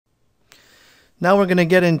Now we're going to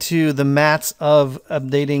get into the maths of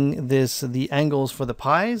updating the angles for the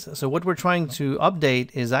pies. So what we're trying to update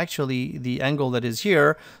is actually the angle that is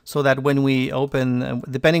here, so that when we open,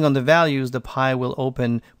 depending on the values, the pie will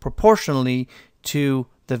open proportionally to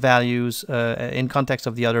the values in context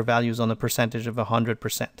of the other values on a percentage of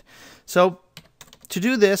 100%. So to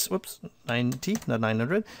do this, whoops, 90, not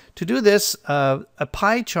 900. To do this, a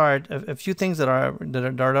pie chart, a few things that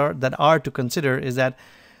are to consider is that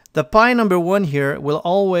the pie number 1 here will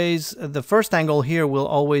always, the first angle here will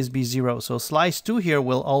always be 0. So slice 2 here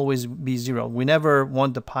will always be 0. We never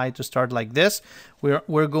want the pie to start like this.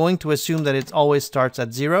 We're going to assume that it always starts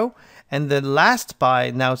at 0. And the last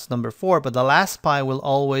pie, now it's number 4, but the last pie will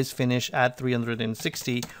always finish at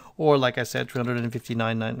 360, or like I said,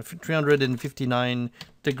 359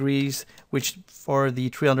 degrees, which for the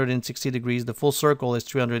 360 degrees, the full circle is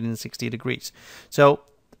 360 degrees. So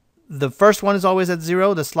the first one is always at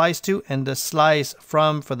 0, the slice 2, and the slice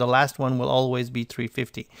from for the last one will always be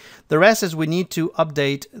 350. The rest is we need to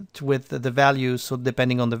update with the values, so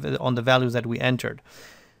depending on the values that we entered.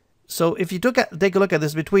 So if you take a look at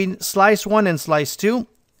this between slice 1 and slice 2,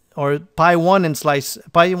 or pie 1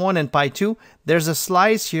 and pie 2, there's a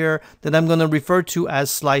slice here that I'm going to refer to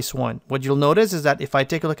as slice 1. What you'll notice is that if I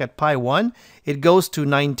take a look at pie 1, it goes to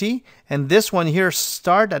 90, and this one here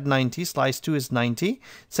start at 90, slice 2 is 90.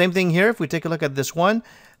 Same thing here, if we take a look at this one,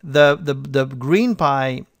 the green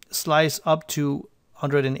pie slice up to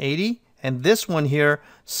 180, and this one here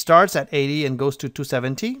starts at 80 and goes to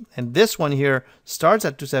 270. And this one here starts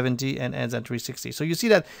at 270 and ends at 360. So you see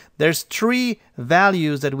that there's 3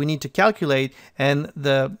 values that we need to calculate. And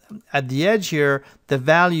at the edge here,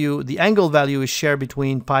 the angle value is shared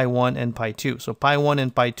between pie 1 and pie 2. So pie 1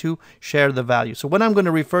 and pie 2 share the value. So when I'm going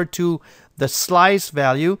to refer to the slice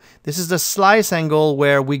value, this is the slice angle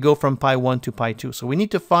where we go from pie 1 to pie 2. So we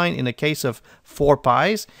need to find, in the case of 4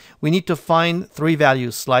 pies, we need to find 3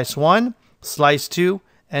 values: slice 1, slice 2,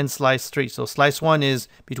 and slice 3. So slice 1 is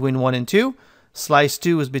between 1 and 2, slice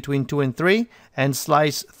 2 is between 2 and 3, and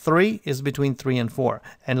slice 3 is between 3 and 4.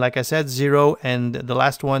 And like I said, 0 and the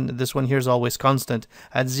last one, this one here is always constant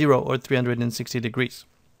at 0 or 360 degrees.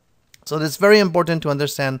 So that's very important to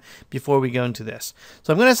understand before we go into this.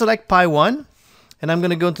 So I'm going to select pie 1, and I'm going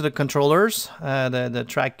to go into the controllers, the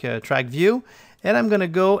track view, and I'm going to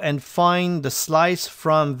go and find the slice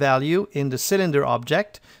from value in the cylinder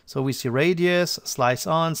object. So we see radius, slice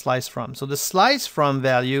on, slice from. So the slice from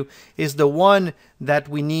value is the one that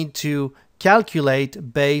we need to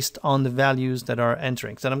calculate based on the values that are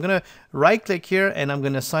entering. So I'm going to right click here, and I'm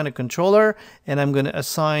going to assign a controller, and I'm going to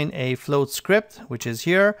assign a float script, which is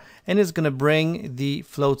here, and it's going to bring the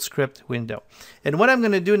float script window. And what I'm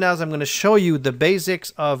going to do now is I'm going to show you the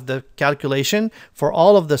basics of the calculation for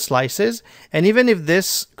all of the slices. And even if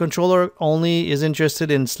this controller only is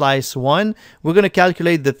interested in slice 1, we're going to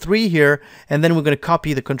calculate the 3 here, and then we're going to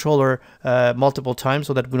copy the controller multiple times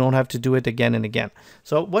so that we don't have to do it again and again.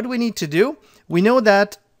 So what we need to do, we know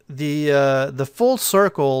that the full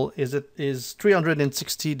circle is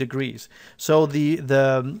 360 degrees. So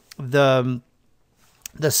the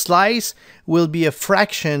slice will be a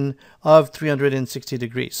fraction of 360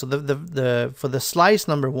 degrees. So for the slice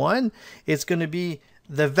number 1, it's going to be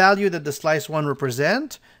the value that the slice 1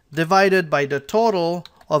 represent divided by the total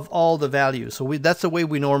of all the values. So that's the way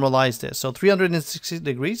we normalize this. So 360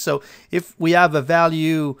 degrees. So if we have a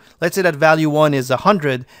value, let's say that value 1 is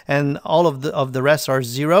 100 and all of the rest are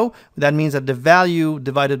 0, that means that the value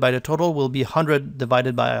divided by the total will be 100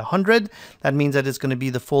 divided by 100. That means that it's going to be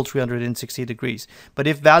the full 360 degrees. But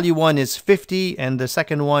if value 1 is 50 and the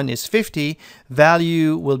second one is 50,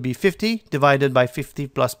 value will be 50 divided by 50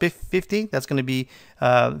 plus 50. That's going to be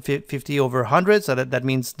 50 over 100. So that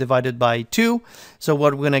means divided by 2. So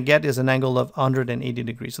what we're going to get is an angle of 180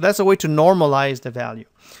 degrees. So that's a way to normalize the value.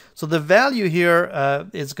 So the value here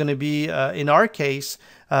is going to be, in our case,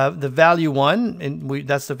 the value 1, and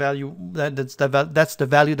that's the value that's the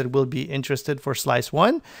value that we'll be interested for slice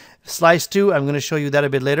 1. Slice 2, I'm going to show you that a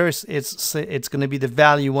bit later. It's going to be the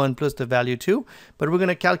value 1 plus the value 2, but we're going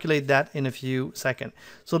to calculate that in a few seconds.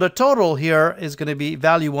 So the total here is going to be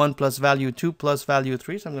value 1 plus value 2 plus value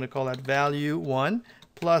 3. So I'm going to call that value 1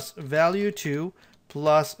 plus value 2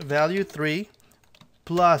 plus value 3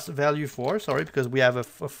 plus value 4, sorry, because we have a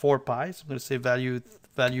 4 pi. So I'm going to say value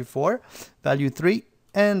 4, value 3,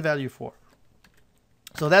 and value 4.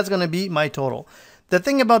 So that's going to be my total. The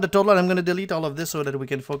thing about the total, and I'm going to delete all of this so that we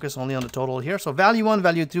can focus only on the total here. So value 1,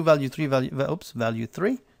 value 2, value 3, value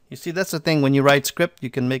 3. You see, that's the thing. When you write script, you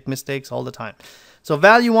can make mistakes all the time. So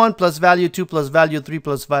value 1 plus value 2 plus value 3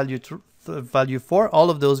 plus value 4, all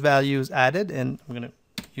of those values added, and I'm going to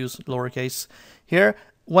use lowercase here.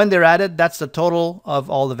 When they're added, that's the total of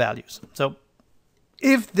all the values. So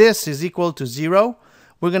if this is equal to 0,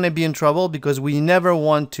 we're going to be in trouble because we never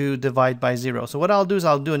want to divide by 0. So what I'll do is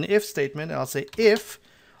I'll do an if statement. I'll say if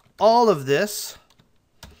all of this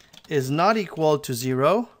is not equal to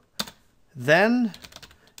 0, then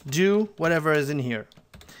do whatever is in here.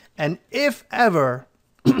 And if ever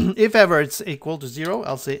if ever it's equal to 0,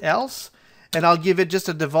 I'll say else, and I'll give it just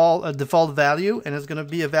a default value, and it's going to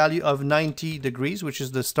be a value of 90 degrees, which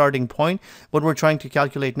is the starting point. What we're trying to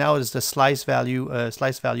calculate now is the slice value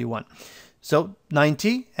 1. So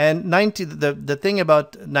 90, and 90, the thing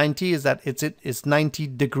about 90 is that it's 90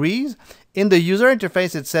 degrees. In the user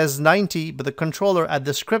interface, it says 90, but the controller at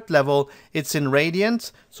the script level, it's in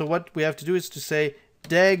radians. So what we have to do is to say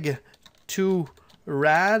deg to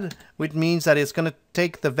rad, which means that it's going to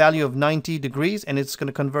take the value of 90 degrees and it's going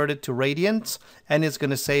to convert it to radians, and it's going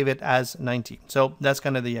to save it as 90. So that's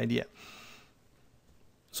kind of the idea.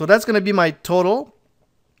 So that's going to be my total.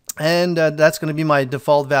 And that's going to be my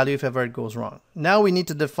default value if ever it goes wrong. Now we need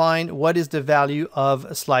to define what is the value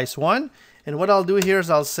of slice 1. And what I'll do here is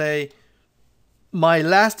I'll say my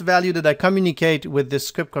last value that I communicate with this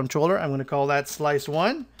script controller, I'm going to call that slice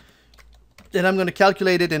 1. Then I'm going to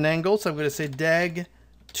calculate it in angles. So I'm going to say deg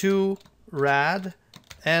to rad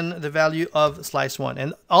and the value of slice 1.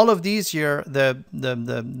 And all of these here,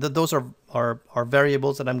 those are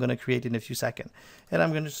variables that I'm going to create in a few seconds. And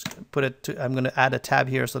I'm going to just put it to, I'm going to add a tab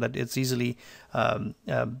here so that it's easily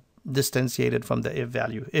distantiated from the if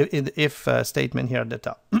value, if statement here at the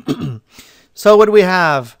top. So what we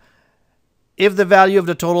have, if the value of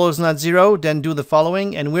the total is not 0, then do the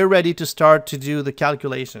following, and we're ready to start to do the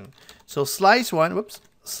calculation. So slice 1,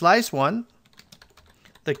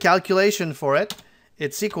 the calculation for it,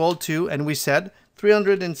 it's equal to, and we said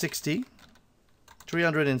 360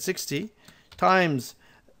 times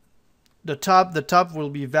the top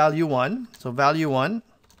will be value 1, so value 1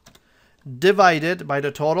 divided by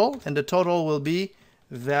the total, and the total will be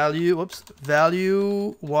value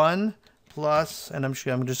 1 plus, and I'm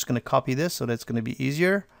just going to copy this so that's going to be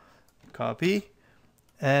easier. Copy,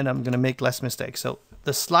 and I'm going to make less mistakes. So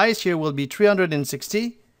the slice here will be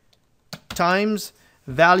 360 times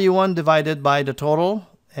value 1 divided by the total,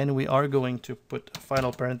 and we are going to put a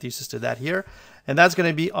final parenthesis to that here, and that's going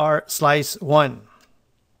to be our slice 1.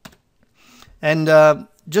 And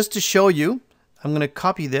just to show you, I'm going to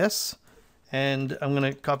copy this, and I'm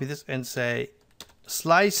going to copy this and say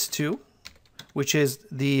slice 2, which is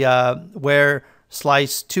the where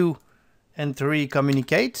slice 2 and 3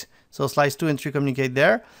 communicate. So slice 2 and 3 communicate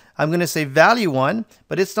there. I'm going to say value 1,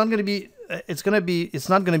 but it's not going to be it's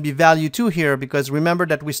not going to be value 2 here, because remember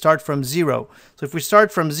that we start from 0. So if we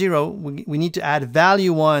start from 0, we need to add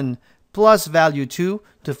value 1 plus value 2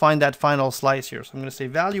 to find that final slice here. So I'm going to say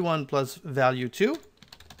value 1 plus value 2,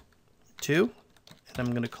 and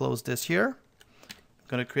I'm going to close this here. I'm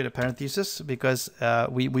going to create a parenthesis because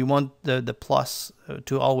we want the plus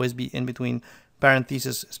to always be in between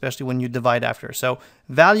parentheses, especially when you divide after. So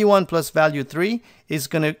value 1 plus value 3 is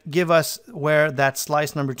going to give us where that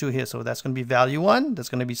slice number 2 is. So that's going to be value 1, that's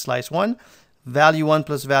going to be slice 1. Value 1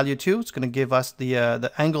 plus value 2, it's going to give us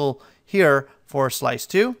the angle here for slice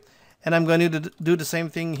 2. And I'm going to do the same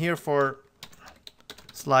thing here for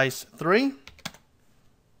slice 3.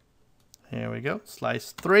 Here we go,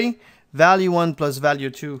 slice 3. Value 1 plus value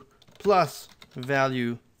 2 plus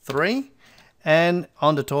value 3. And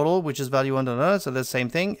on the total, which is value 1, so the same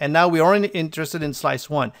thing. And now we're only interested in slice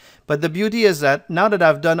 1. But the beauty is that now that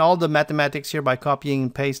I've done all the mathematics here by copying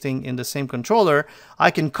and pasting in the same controller,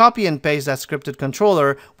 I can copy and paste that scripted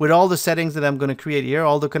controller with all the settings that I'm going to create here,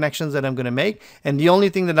 all the connections that I'm going to make. And the only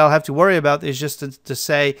thing that I'll have to worry about is just to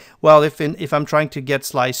say, well, if I'm trying to get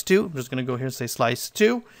slice 2, I'm just going to go here and say slice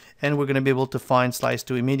 2. And we're going to be able to find slice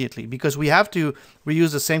 2 immediately, because we have to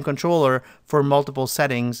reuse the same controller for multiple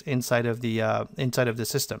settings inside of the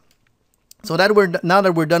system. So now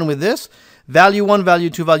that we're done with this, value 1,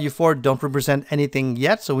 value 2, value 4 don't represent anything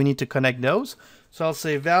yet, so we need to connect those. So I'll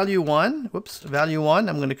say value 1, value 1,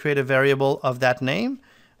 I'm going to create a variable of that name.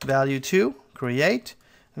 Value 2, create.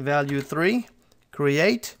 Value 3,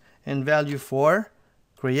 create. And value 4,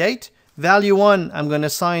 create. Value 1, I'm going to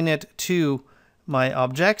assign it to my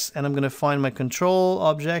objects, and I'm going to find my control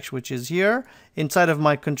object, which is here. Inside of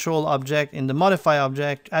my control object, in the modify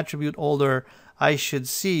object attribute holder, I should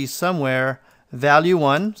see somewhere value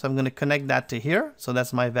 1. So I'm going to connect that to here. So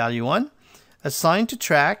that's my value 1. Assigned to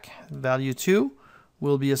track, value 2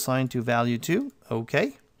 will be assigned to value 2.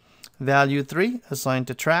 Okay. Value 3 assigned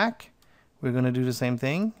to track. We're going to do the same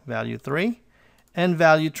thing, value 3. And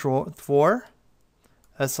value 4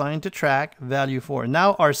 assigned to track, value 4.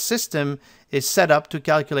 Now our system is set up to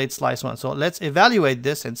calculate slice 1. So let's evaluate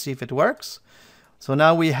this and see if it works. So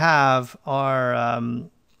now we have our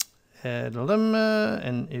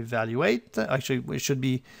and evaluate. Actually,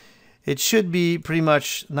 it should be pretty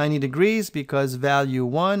much 90 degrees because value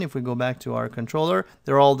 1, if we go back to our controller,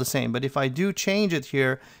 they're all the same. But if I do change it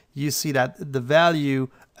here, you see that the value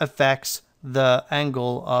affects the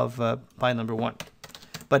angle of pi number 1.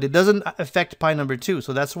 But it doesn't affect pi number 2.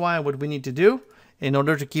 So that's why what we need to do in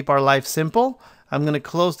order to keep our life simple, I'm going to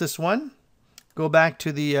close this one, go back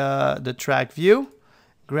to the track view,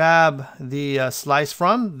 grab the slice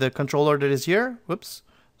from, the controller that is here. Whoops,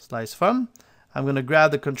 slice from. I'm going to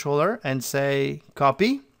grab the controller and say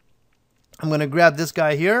copy. I'm going to grab this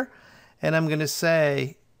guy here and I'm going to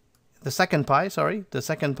say the second pi,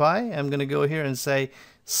 I'm going to go here and say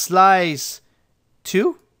slice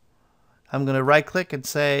 2. I'm going to right click and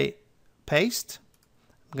say paste.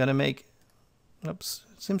 I'm going to make, oops,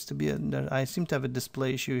 it seems to be I seem to have a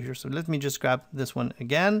display issue here. So let me just grab this one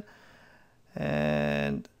again.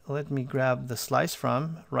 And let me grab the slice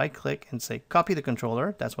from, right click and say copy the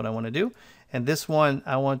controller. That's what I want to do. And this one,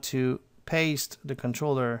 I want to paste the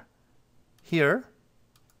controller here.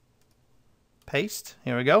 Paste.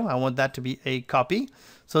 Here we go. I want that to be a copy.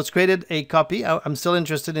 So it's created a copy. I'm still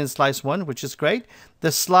interested in slice 1, which is great.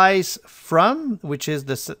 The slice from, which is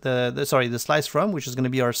the slice from, which is going to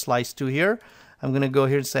be our slice 2 here. I'm going to go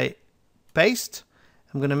here and say paste.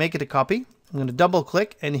 I'm going to make it a copy. I'm going to double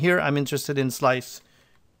click, and here I'm interested in slice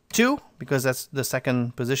 2 because that's the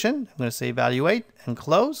second position. I'm going to say evaluate and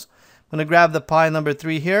close. I'm going to grab the pi number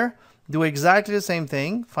 3 here, do exactly the same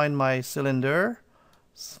thing, find my cylinder,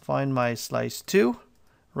 find my slice 2,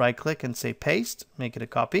 right click and say paste, make it a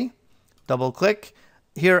copy, double click.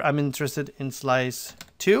 Here I'm interested in slice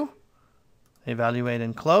 2, evaluate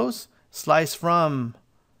and close, slice from,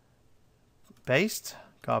 paste,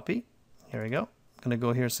 copy, here we go. I'm going to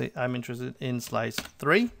go here and say I'm interested in slice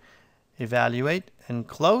 3, evaluate and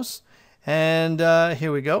close. And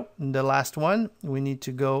here we go. The last one, we need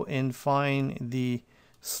to go and find the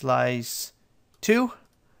slice 2,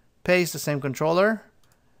 paste the same controller,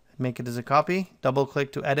 make it as a copy, double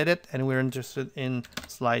click to edit it, and we're interested in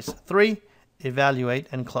slice 3, evaluate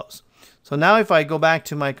and close. So now if I go back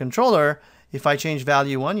to my controller, if I change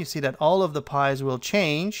value 1, you see that all of the pi's will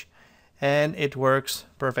change and it works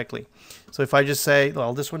perfectly. So if I just say,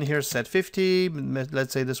 well, this one here is set 50,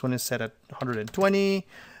 let's say this one is set at 120,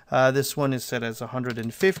 this one is set as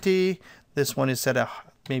 150, this one is set at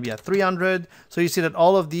maybe at 300. So you see that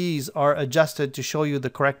all of these are adjusted to show you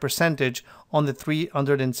the correct percentage on the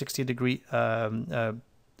 360 degree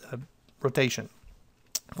rotation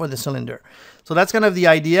for the cylinder. So that's kind of the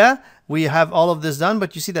idea. We have all of this done,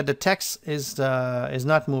 but you see that the text is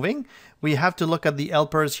not moving. We have to look at the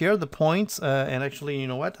helpers here, the points, and actually, you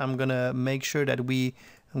know what? I'm gonna make sure that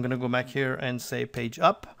I'm gonna go back here and say page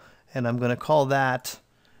up, and I'm gonna call that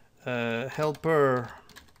helper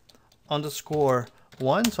underscore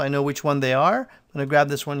 1, so I know which one they are. I'm gonna grab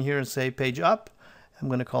this one here and say page up. I'm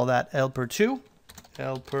gonna call that helper 2,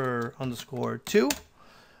 helper underscore 2. I'm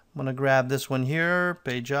gonna grab this one here,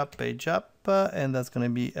 page up, and that's gonna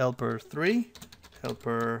be helper 3,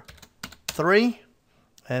 helper 3.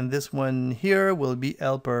 And this one here will be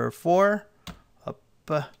helper 4, up,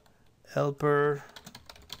 helper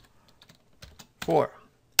 4.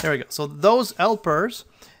 There we go. So those helpers,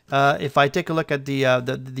 if I take a look at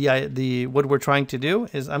the what we're trying to do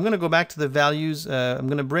is I'm going to go back to the values. I'm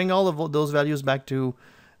going to bring all of those values back to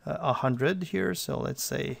 100 here. So let's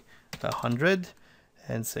say 100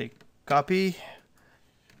 and say copy,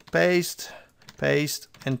 paste, paste,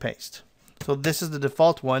 and paste. So this is the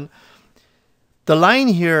default one. The line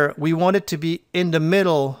here, we want it to be in the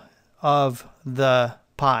middle of the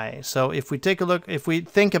pi. So if we take a look, if we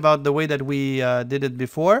think about the way that we did it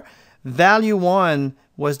before, value 1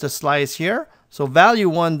 was the slice here. So value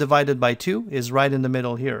 1 divided by 2 is right in the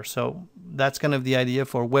middle here. So that's kind of the idea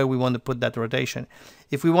for where we want to put that rotation.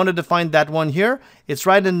 If we wanted to find that one here, it's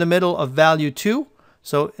right in the middle of value 2.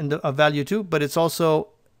 So in the value 2, but it's also,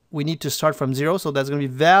 we need to start from 0. So that's going to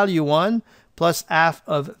be value 1 plus half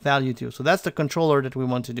of value 2. So that's the controller that we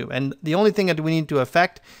want to do. And the only thing that we need to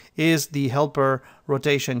affect is the helper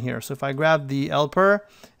rotation here. So if I grab the helper,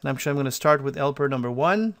 and I'm sure I'm going to start with helper number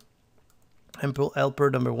 1, and pull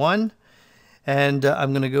helper number 1, and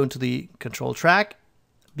I'm going to go into the control track.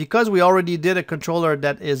 Because we already did a controller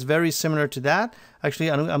that is very similar to that,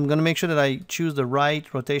 actually I'm going to make sure that I choose the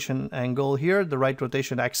right rotation angle here, the right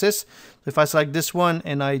rotation axis. So if I select this one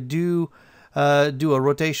and I do a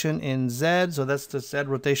rotation in Z, so that's the Z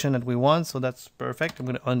rotation that we want, so that's perfect. I'm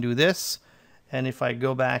going to undo this And if I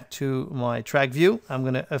go back to my track view, I'm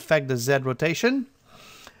going to affect the Z rotation.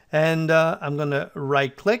 And I'm going to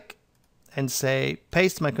right click and say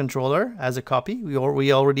paste my controller as a copy. We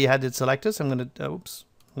already had it selected. So I'm going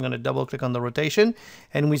to double click on the rotation.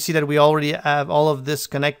 And we see that we already have all of this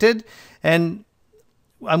connected. And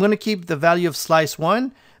I'm going to keep the value of slice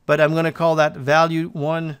 1, but I'm going to call that value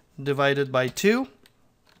 1 divided by 2.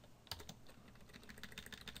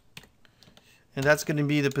 And that's going to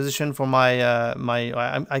be the position for my,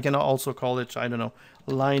 I can also call it, I don't know,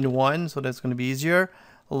 line 1. So that's going to be easier.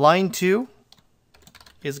 Line 2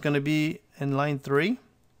 is going to be in line 3.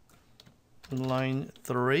 Line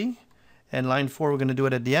 3. And line 4, we're going to do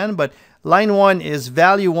it at the end. But line 1 is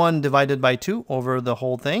value 1 divided by 2 over the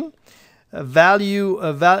whole thing.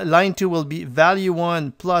 Line 2 will be value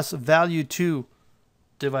 1 plus value 2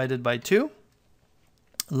 divided by 2.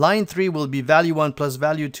 Line 3 will be value 1 plus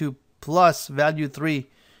value 2 plus value 3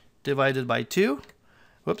 divided by 2.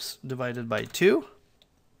 Whoops, divided by 2.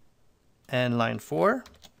 And line 4,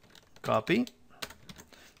 copy.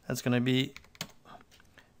 That's going to be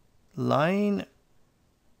line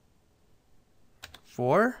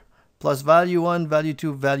 4 plus value 1, value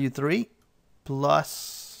 2, value 3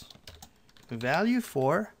 plus value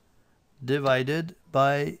 4 divided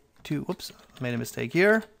by 2. Whoops, made a mistake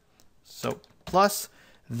here. So plus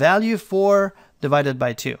value 4 divided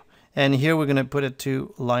by 2. And here we're going to put it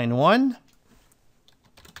to line 1.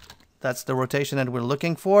 That's the rotation that we're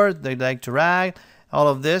looking for. They like to drag all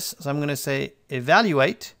of this. So I'm going to say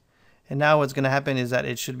evaluate. And now what's going to happen is that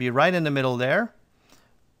it should be right in the middle there.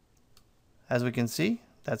 As we can see,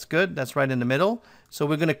 that's good. That's right in the middle. So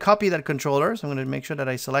we're going to copy that controller. So I'm going to make sure that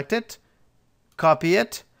I select it, copy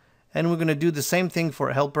it, and we're going to do the same thing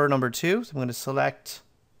for helper number 2. So I'm going to select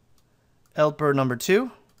helper number 2.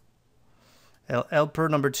 Helper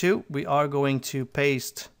number 2, we are going to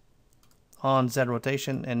paste on Z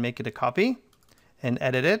rotation and make it a copy and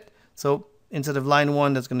edit it. So instead of line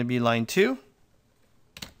 1, that's going to be line 2.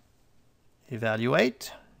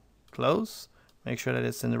 Evaluate, close, make sure that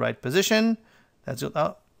it's in the right position. That's it.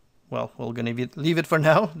 Oh, well, we're going to leave it for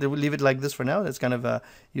now. We'll leave it like this for now. That's kind of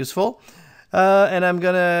useful. And I'm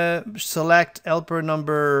going to select helper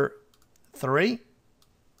number 3.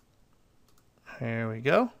 Here we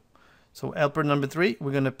go. So helper number 3,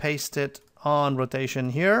 we're going to paste it on rotation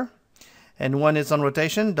here. And when it's on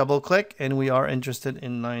rotation, double click, and we are interested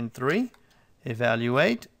in line 3.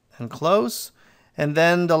 Evaluate and close. And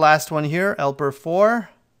then the last one here, helper 4.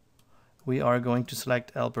 We are going to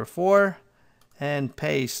select helper 4 and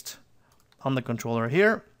paste on the controller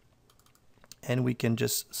here. And we can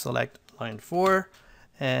just select line 4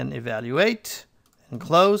 and evaluate and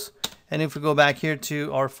close. And if we go back here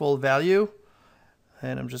to our full value,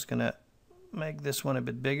 and I'm just going to make this one a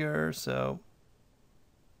bit bigger. So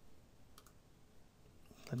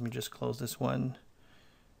let me just close this one.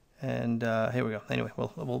 And here we go. Anyway,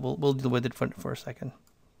 we'll deal with it for a second.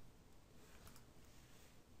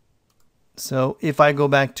 So if I go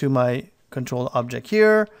back to my control object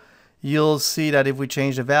here, you'll see that if we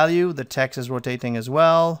change the value, the text is rotating as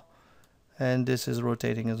well. And this is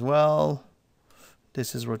rotating as well.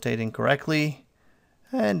 This is rotating correctly.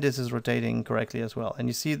 And this is rotating correctly as well. And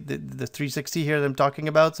you see the 360 here that I'm talking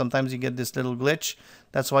about. Sometimes you get this little glitch.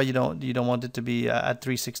 That's why you don't want it to be at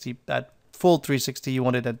 360 at full 360. You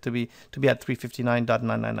want it to be at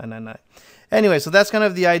 359.99999. Anyway, so that's kind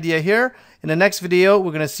of the idea here. In the next video,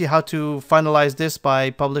 we're going to see how to finalize this by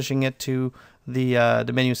publishing it to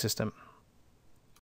the menu system.